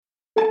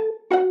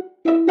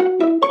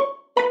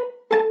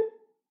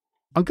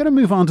I'm going to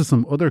move on to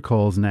some other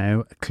calls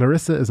now.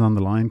 Clarissa is on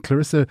the line.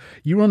 Clarissa,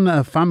 you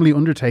run Family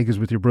Undertakers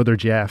with your brother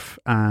Geoff,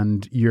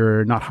 and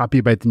you're not happy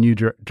about the new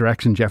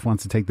direction Geoff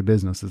wants to take the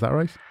business. Is that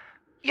right?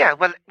 Yeah,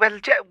 well,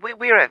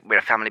 we're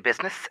a family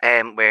business.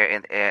 We're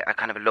in a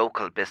kind of a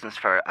local business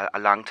for a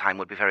long time.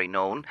 Would be very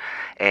known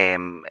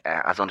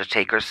as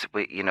undertakers.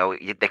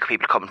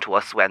 People come to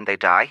us when they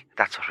die.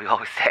 That's what we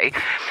always say.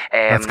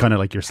 That's kind of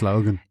like your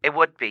slogan. It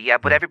would be, yeah.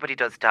 But everybody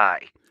does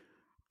die.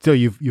 So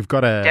you've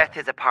got a death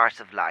is a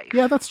part of life.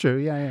 Yeah, that's true.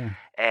 Yeah.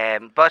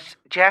 But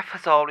Geoff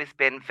has always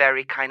been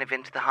very kind of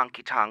into the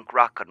honky tonk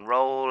rock and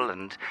roll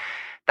and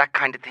that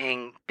kind of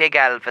thing. Big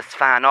Elvis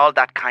fan, all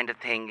that kind of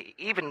thing.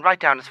 Even right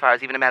down as far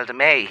as even Imelda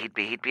May, he'd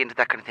be into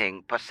that kind of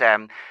thing. But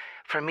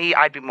for me,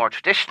 I'd be more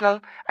traditional,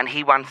 and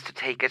he wants to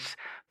take it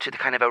to the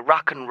kind of a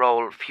rock and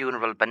roll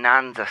funeral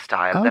bonanza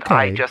style that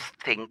I just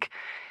think.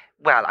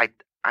 Well,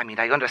 I mean,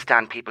 I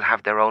understand people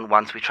have their own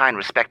wants. We try and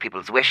respect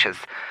people's wishes,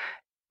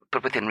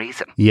 but within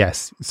reason.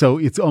 Yes. So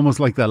it's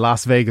almost like the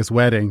Las Vegas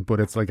wedding, but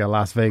it's like a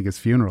Las Vegas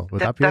funeral.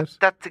 Would that be it?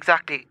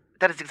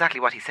 That is exactly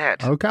what he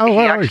said. Okay. He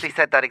actually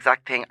said that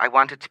exact thing. I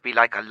want it to be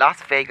like a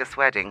Las Vegas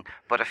wedding,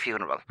 but a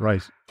funeral.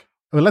 Right.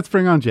 Well, let's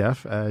bring on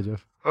Geoff.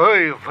 Geoff.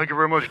 Hey, thank you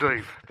very much,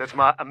 Dave. That's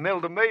my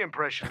Imelda May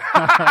impression.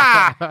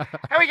 How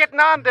are you getting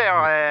on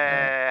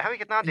there?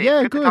 Dave?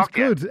 Yeah,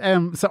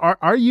 good. So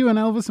are you an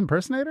Elvis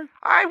impersonator?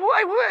 I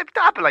would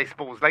dabble, I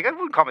suppose. Like, I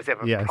wouldn't call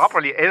myself a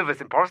properly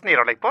Elvis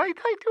impersonator. Like, but I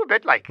do a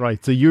bit, like.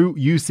 Right, so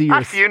you see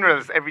at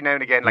funerals every now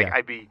and again, like,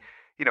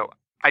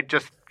 I'd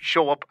just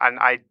show up and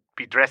I'd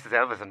be dressed as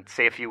Elvis and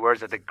say a few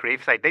words at the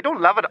graveside. They don't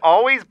love it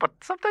always, but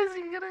sometimes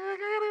you get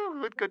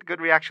a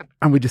good reaction.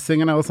 And would you sing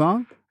another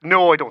song?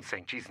 No, I don't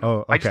sing. Jeez, no. Oh,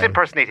 okay. I just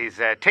impersonate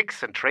his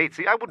tics and traits.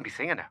 I wouldn't be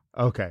singing now.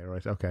 Okay,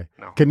 right, okay.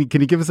 No. Can you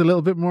give us a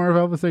little bit more of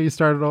Elvis there? You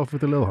started off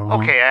with a little...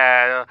 Okay,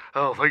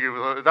 thank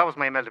you. That was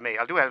my Imelda May.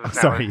 I'll do Elvis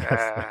now. Sorry, yes.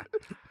 How are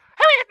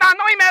you getting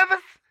on? I'm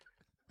Elvis.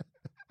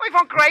 I'm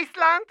from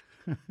Graceland.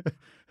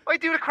 I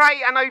do the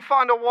cry and I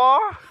fought in the war.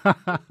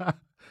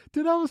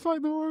 Did Elvis fight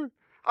in the war?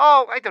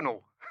 Oh, I don't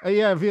know.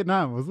 Yeah,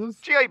 Vietnam, was this?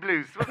 GI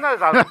Blues, wasn't that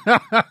his album?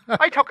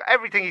 I took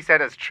everything he said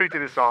as true to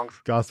the songs.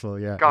 Gospel,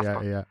 yeah.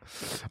 Gospel. Yeah.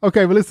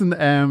 Okay, well listen,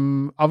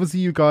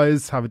 obviously you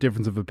guys have a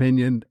difference of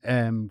opinion.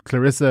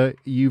 Clarissa,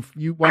 you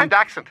went... And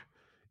accent.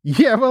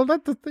 Yeah, well,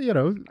 that you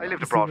know... I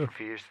lived abroad for a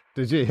few years.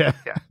 Did you? Yeah.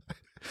 Yeah.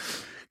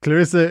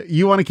 Clarissa,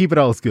 you want to keep it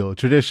old school.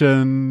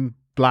 Tradition,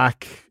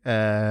 black,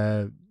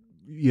 hearse,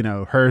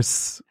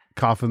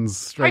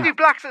 coffins. I do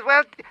blacks as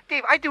well,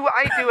 Dave. I do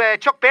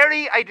Chuck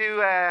Berry. I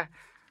do...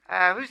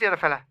 who's the other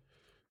fella?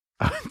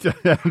 I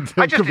just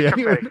did Chuck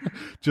Berry.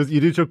 You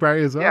do Chuck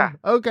Berry as well? Yeah.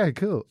 Okay,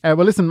 cool. Well,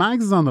 listen,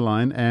 Mags is on the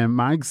line.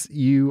 Mags,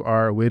 you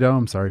are a widow.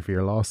 I'm sorry for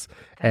your loss.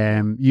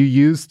 You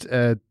used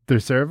their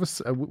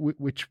service.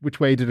 Which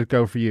way did it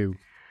go for you?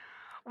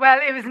 Well,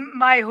 it was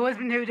my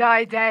husband who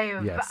died,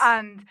 Dave. Yes.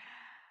 And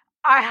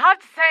I have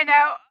to say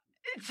now,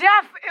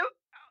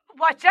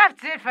 what Geoff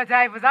did for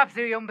Dave was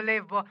absolutely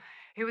unbelievable.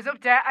 He was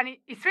up there and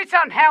he switched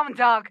on Hound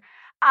Dog.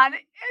 And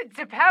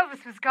the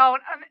pelvis was going,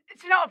 and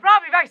it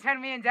brought me back to when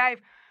me and Dave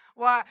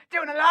were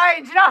doing a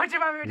line. Do you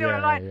remember we were doing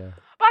a line? Yeah.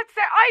 But to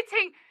say, I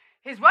think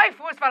his wife,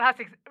 first of all, has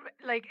to,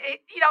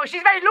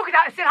 she's very lucky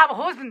that I still have a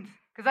husband,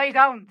 because I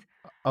don't.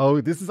 Oh,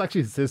 this is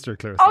actually his sister,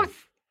 Clarissa. Oh,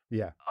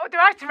 yeah. Oh,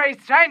 they're actually very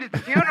strange at the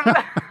funeral.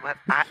 Well,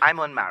 I'm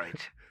unmarried.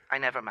 I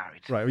never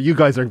married. Right, well, you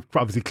guys are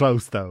obviously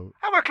close, though.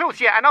 Oh, we're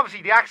close, yeah. And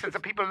obviously the accents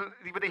of people,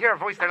 when they hear a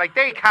voice, they're like,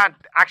 they can't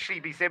actually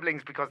be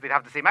siblings because they'd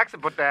have the same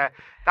accent. But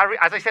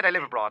as I said, I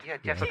live abroad. Yeah,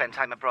 Geoff spent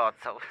time abroad,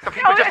 so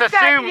people just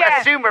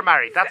assume we're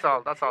married. That's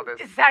all this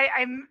is. Sorry,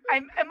 I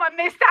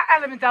missed that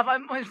element of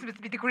it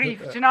must be the grief,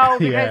 because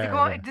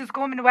it just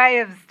come in the way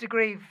of the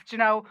grief.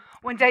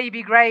 One day you'd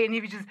be great and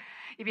you'd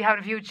be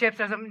having a few chips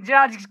or something.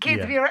 The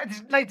kids would be around,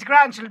 like the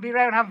grandchildren would be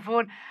around having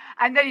fun,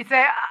 and then you'd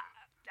say,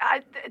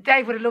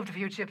 Dave would have loved a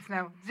few chips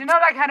now. Do you know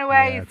that kind of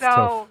way? Yeah, it's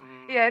tough.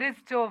 Yeah, it is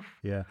tough.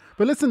 Yeah,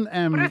 but listen, but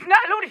it was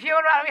not a lovely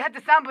funeral, and we had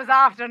the samples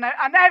after, and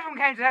everyone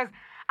came to the house,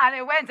 and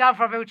it went on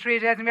for about 3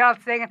 days, and we were all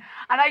singing,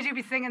 and I do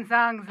be singing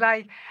songs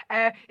like,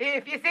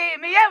 if you see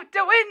me out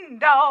the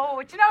window,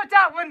 do you know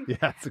that one? Yeah,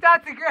 that's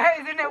a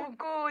great, isn't it?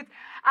 Good.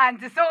 And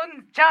the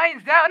sun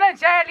shines down on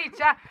Charlie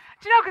Cha.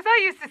 Do you know, because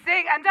I used to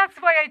sing, and that's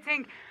why I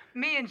think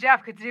me and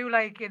Geoff could do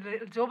like a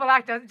little double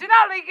act. Do you know,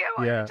 like...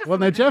 Yeah. Well,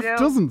 now Geoff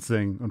doesn't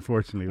sing,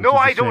 unfortunately. No,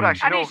 I don't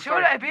actually. And he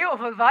should have a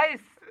beautiful voice.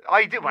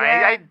 I do.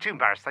 Yeah. I'm too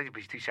embarrassed. I'd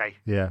be too shy.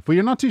 Yeah, but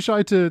you're not too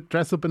shy to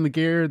dress up in the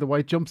gear, the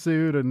white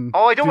jumpsuit, and...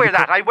 Oh, I don't wear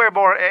that. I wear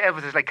more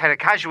Elvis's like kind of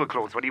casual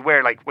clothes. When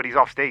he's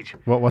off stage.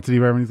 What did he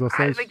wear when he's off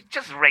stage? Like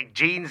just red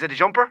jeans and a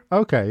jumper.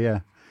 Okay,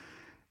 yeah.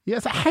 Yeah,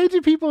 so how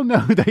do people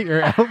know that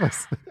you're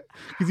Elvis?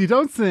 Because you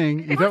don't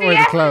sing, you don't wear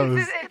the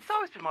clothes. It's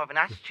always been more of an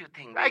attitude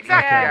thing. Really.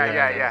 Exactly.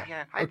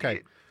 Yeah.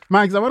 Okay.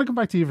 Mags, I want to come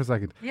back to you for a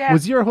second. Yeah.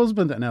 Was your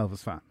husband an Elvis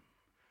fan?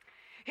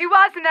 He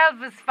was an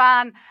Elvis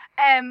fan,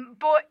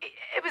 but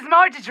it was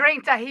more the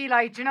drink that he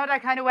liked,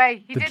 that kind of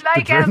way. He did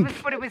like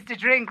Elvis, but it was the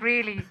drink,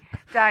 really,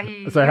 that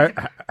he... So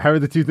how are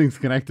the two things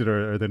connected,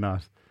 or are they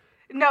not?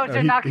 No,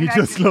 they're not He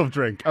connected. just loved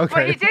drink. Okay.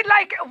 But he did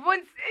like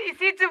once. You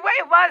see, the way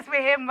it was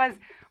with him was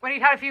when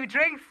he'd had a few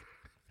drinks.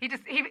 He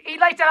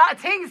liked a lot of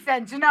things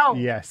then, do you know?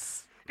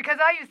 Yes. Because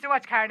I used to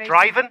watch Carnation.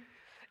 Driving?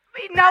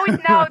 No,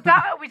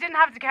 we didn't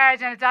have the car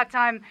then at that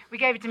time. We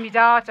gave it to my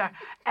daughter.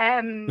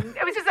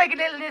 It was just like a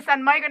little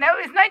Nissan Micra. Now,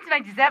 it was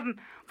 1997,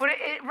 but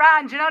it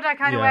ran, do you know, that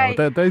kind of way.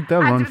 They'll run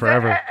there was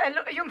forever.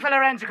 A young fella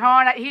around the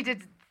corner, he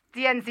did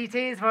the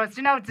NCTs for us,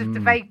 do you know, the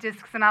fake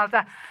discs and all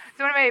that.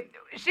 So anyway,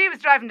 she was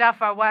driving that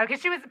for a while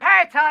because she was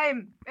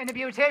part-time in the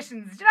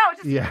beauticians, do you know,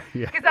 just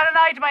because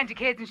I don't mind the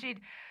kids and she'd...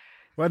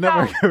 Well,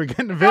 no, we're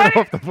getting a bit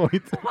off the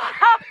point. What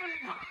happened?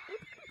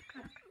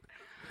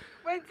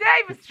 When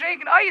Dave was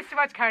drinking, I used to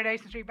watch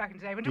Coronation Street back in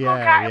the day. When you go,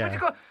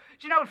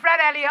 do you know, Fred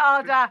Elliott,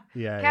 all that,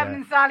 Kevin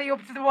and Sally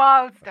up to the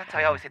walls. That's how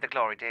I always say the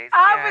glory days.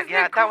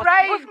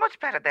 That was much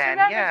better then.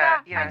 That?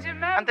 Yeah.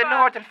 And, and the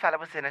Northern fella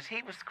was in it.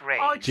 He was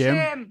great. Oh,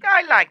 Jim.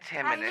 I liked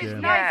him in He it.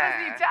 was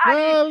nice,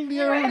 wasn't he?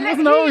 Well, he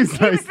wasn't always He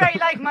nice. was very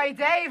like my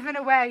Dave in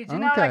a way. Do you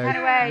know that kind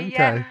of way? Okay.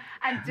 Yeah.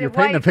 And You're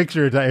painting a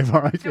picture of Dave,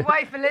 all right? The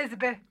wife Elizabeth.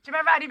 Do you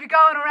remember? And he'd be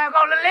going around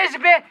going,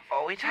 Elizabeth.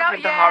 Oh, he'd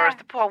have the horrors.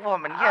 The poor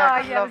woman.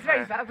 Yeah, it was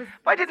very bad.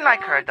 I didn't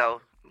like her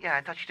though. Yeah,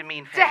 I thought she'd a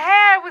mean face. The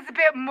hair was a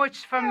bit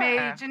much for me,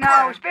 do you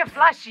know? It was a bit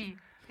flashy.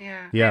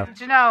 Yeah.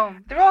 Do you know?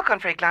 They're all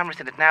gone very glamorous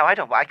in it now. I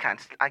can't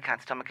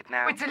stomach it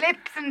now. With the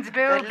lips and the The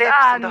boobs. lips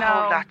and the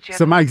whole lot. Yeah.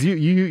 So, Mags,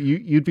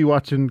 you'd be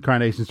watching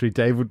Coronation Street.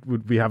 Dave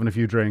would be having a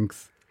few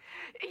drinks.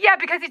 Yeah,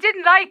 because he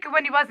didn't like it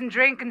when he wasn't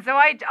drinking. So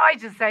I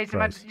just say to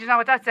him, you know,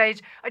 at that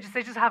stage, I just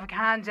say, just have a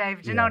can,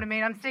 Dave. Do you know what I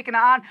mean? I'm sticking it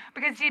on.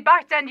 Because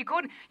back then you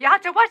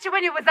had to watch it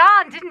when it was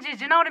on, didn't you?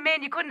 Do you know what I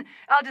mean? You couldn't,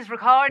 all this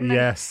recording and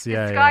the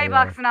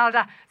skybox and all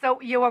that.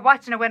 So you were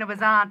watching it when it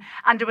was on.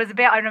 And there was a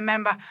bit I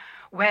remember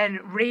when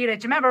Rita,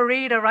 do you remember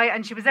Rita, right?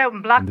 And she was out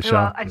in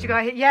Blackpool and she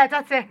got hit. Yeah,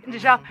 that's it, in the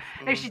shop.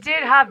 Now she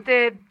did have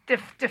the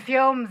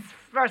fumes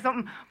or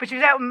something, but she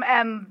was out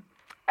in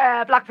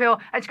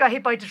Blackpool and she got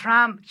hit by the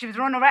tram. She was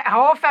running around. Her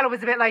whole fella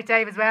was a bit like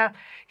Dave as well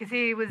because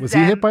he was. Was he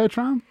hit by a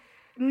tram?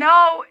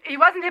 No, he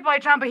wasn't hit by a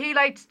tram, but he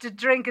liked to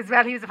drink as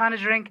well. He was a fan of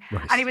drink,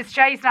 and he was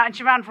chasing her, and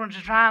she ran in front of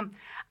the tram,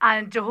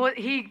 and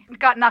he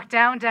got knocked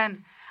down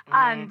then.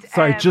 And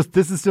sorry,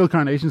 this is still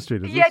Coronation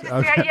Street, is it? Yeah, it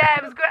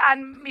was good.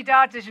 And my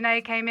daughter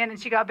Janae came in, and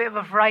she got a bit of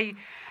a fright.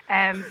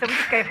 So we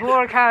just gave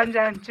her a can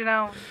then, you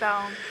know. So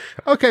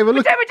okay, well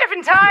look, they were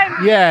different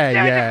times.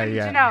 Yeah.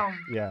 You know.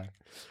 Yeah.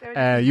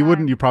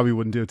 You probably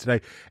wouldn't do it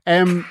today.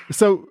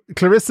 So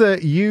Clarissa,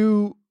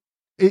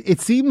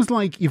 it seems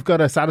like you've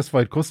got a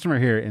satisfied customer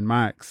here in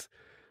Max.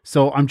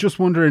 So I'm just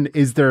wondering,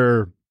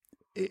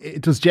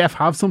 does Geoff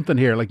have something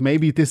here? Like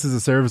maybe this is a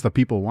service that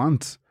people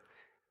want.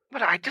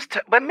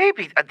 Well,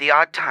 maybe at the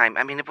odd time.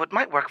 I mean, it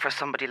might work for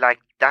somebody like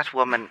that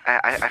woman.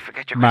 I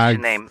forget your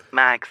Christian name,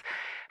 Mags.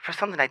 For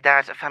something like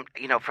that,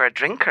 for a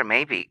drinker,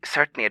 maybe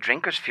certainly a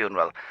drinker's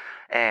funeral.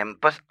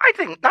 But I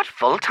think not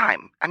full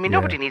time. I mean,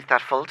 nobody needs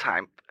that full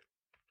time.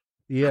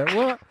 Yeah,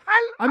 well,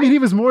 I mean, he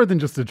was more than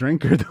just a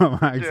drinker, though,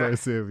 Max, I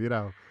assume, you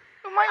know.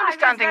 Well, my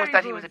understanding was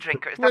that he was a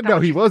drinker.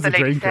 He was a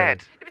drinker.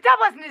 Said? But that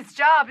wasn't his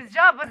job. His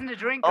job wasn't a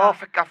drinker. Oh,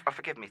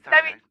 forgive me. Sorry.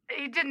 I mean,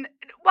 he didn't...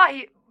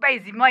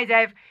 Basically, my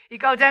Dave,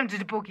 he'd go down to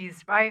the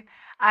bookies, right?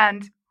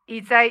 And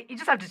he'd say, you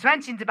just have the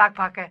 20 in the back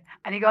pocket.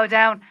 And he'd go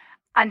down,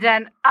 and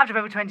then after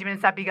about 20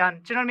 minutes, that'd be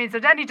gone. Do you know what I mean? So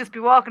then he'd just be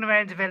walking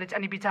around the village,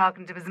 and he'd be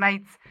talking to his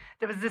mates.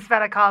 There was this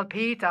fella called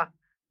Peter.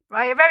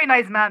 Right, a very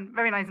nice man.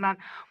 But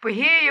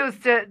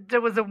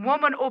there was a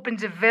woman up in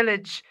the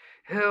village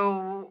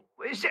who,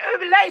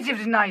 late of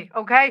the night,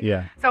 okay?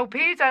 Yeah. So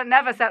Peter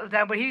never settled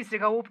down, but he used to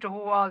go up to her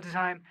all the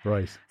time.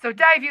 Right. So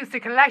Dave used to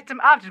collect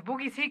him after the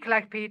boogies, he'd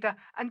collect Peter,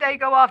 and they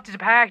go off to the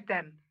park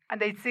then. And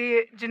they'd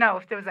see, do you know,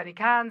 if there was any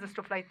cans or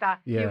stuff like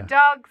that. Yeah. Few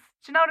dogs,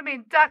 do you know what I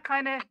mean? That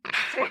kind of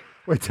thing.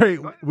 Wait, sorry,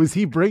 was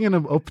he bringing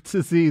him up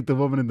to see the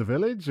woman in the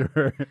village,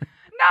 or...?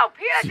 No,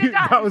 Peter did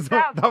that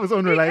himself. That was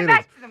unrelated. He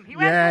collected them. He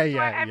went up to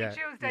her every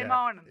Tuesday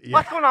morning. Yeah.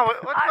 What's going on?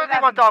 What do they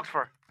want dogs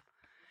for?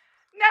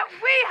 Now,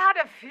 we had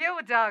a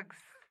few dogs.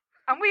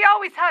 And we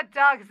always had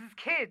dogs as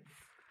kids.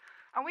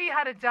 And we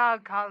had a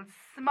dog called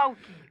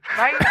Smokey,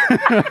 right?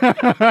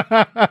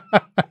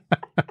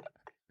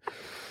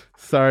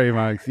 Sorry,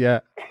 Max,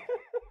 yeah.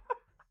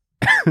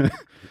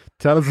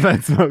 Tell us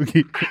about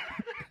Smokey.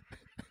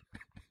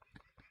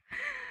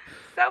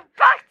 So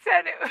back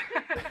then it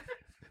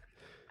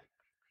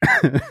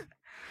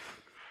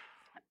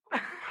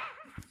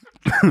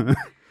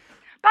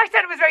back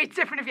then it was very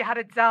different if you had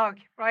a dog,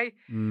 right?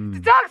 The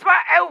dogs were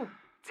out.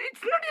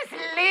 It's not this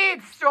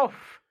lead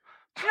stuff.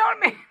 Do you know what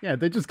I mean? Yeah,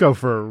 they just go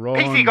for a run.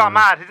 PC got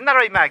mad, isn't that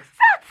right, Max?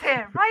 That's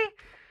it, right?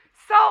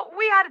 So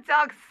we had a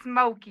dog,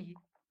 Smokey,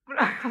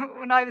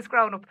 when I was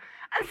growing up.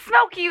 And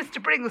Smokey used to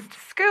bring us to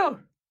school.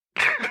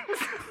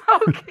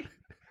 Smokey.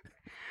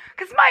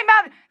 Because my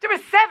mum, there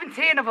were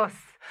 17 of us,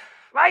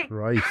 right?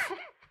 Right.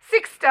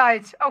 6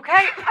 died,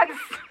 okay? And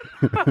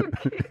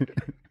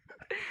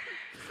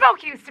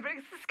Smokey used to bring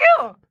us to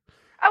school.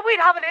 And we'd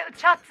have a little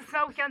chat to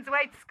Smokey on the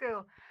way to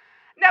school.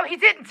 No, he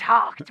didn't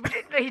talk.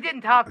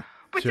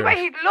 But Sure. the way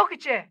he'd look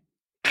at you,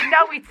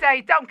 Now we'd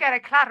say, don't get a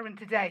clattering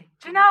today.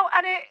 Do you know?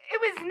 And it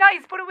was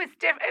nice, but it was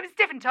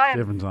different times.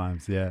 Different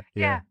times,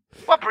 yeah.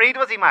 What breed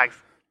was he, Mags?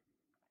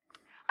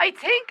 I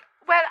think,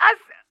 well, as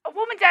a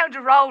woman down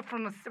the road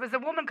from us, there was a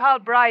woman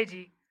called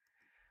Bridie.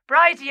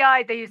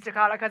 Bridie-eyed, they used to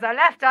call her, because her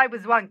left eye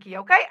was wonky,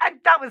 okay? And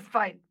that was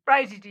fine.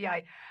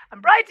 Bridie-eye.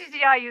 And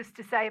Bridie-eye used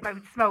to say about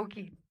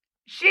Smokey,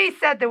 she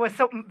said there was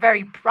something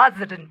very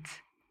president.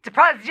 The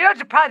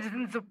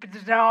president's up in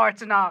the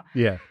north and all.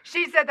 Yeah.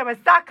 She said there was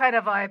that kind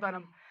of vibe on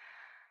him.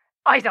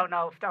 I don't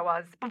know if there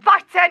was. But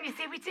back then, you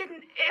see,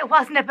 it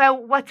wasn't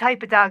about what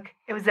type of dog.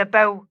 It was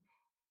about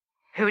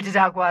who the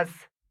dog was.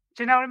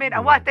 Do you know what I mean?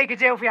 And what they could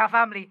do for your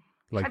family.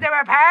 And they were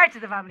a part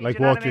of the family. Like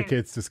do you know walk your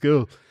kids to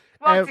school.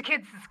 Walk the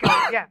kids to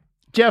school, yeah.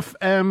 Geoff,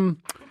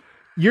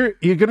 you're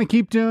going to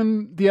keep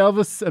doing the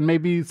Elvis and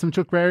maybe some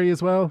Chuck Berry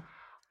as well?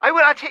 I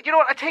will. You know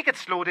what? I take it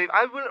slow, Dave.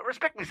 I will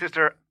respect my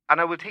sister, and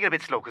I will take it a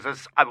bit slow, because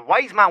as a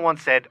wise man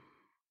once said,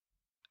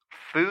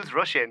 fools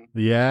rush in.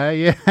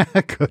 Yeah.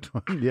 Good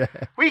one, yeah.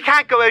 We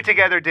can't go out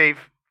together,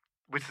 Dave,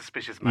 with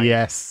suspicious minds.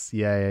 Yes,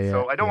 yeah.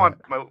 So I don't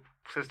want my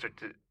sister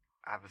to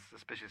have a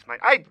suspicious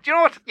mind. Do you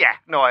know what? Yeah,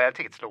 no, I'll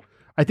take it slow.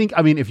 I think,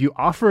 if you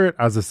offer it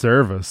as a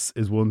service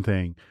is one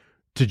thing.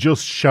 To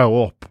just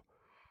show up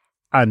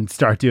and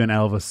start doing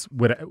Elvis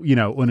with,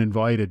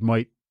 uninvited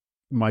might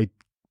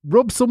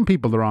rub some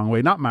people the wrong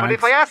way, not Mags. But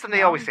if I ask them,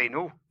 they always say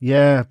no.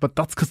 Yeah, but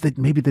that's because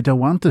maybe they don't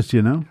want it,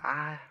 you don't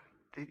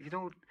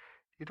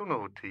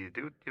know until you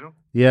do it,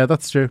 Yeah,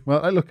 that's true.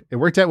 Well, look, it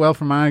worked out well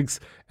for Mags.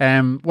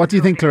 What do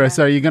you think,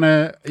 Clarissa? Are you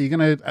gonna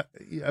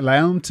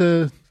allow him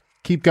to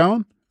keep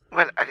going?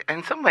 Well,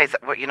 in some ways,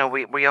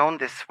 we own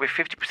this. We're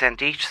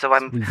 50% each, so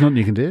There's nothing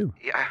you can do.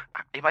 Yeah,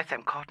 you might say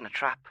I'm caught in a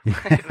trap. You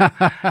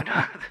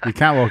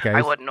can't walk out.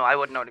 I wouldn't know.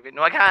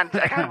 No, I can't.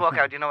 I can't walk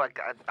out. That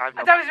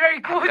was very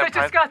good. I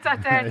just got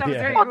that there. That was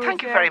very good.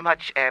 Thank you very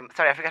much.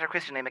 Sorry, I forgot her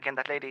Christian name again.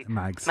 That lady.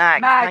 Mags.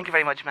 Thank you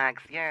very much,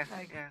 Mags. Yes.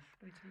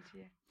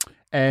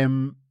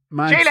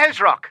 Mags.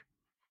 Jailhouse Rock.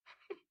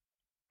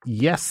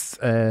 Yes.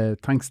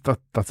 Thanks.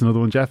 That's another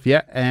one, Geoff.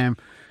 Yeah.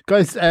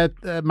 Guys,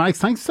 Mags,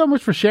 thanks so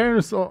much for sharing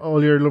us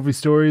all your lovely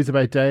stories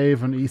about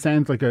Dave, and he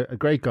sounds like a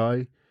great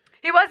guy.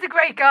 He was a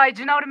great guy,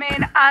 do you know what I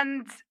mean?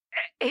 And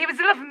he was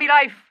the love of my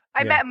life.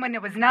 I met him when I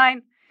was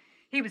 9.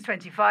 He was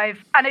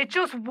 25, and it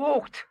just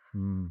worked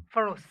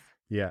for us.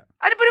 Yeah.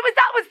 But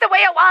that was the way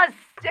it was.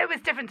 It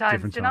was different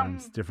times.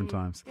 Different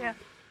times. Yeah.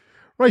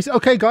 Right,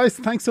 okay, guys,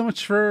 thanks so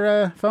much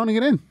for phoning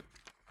it in.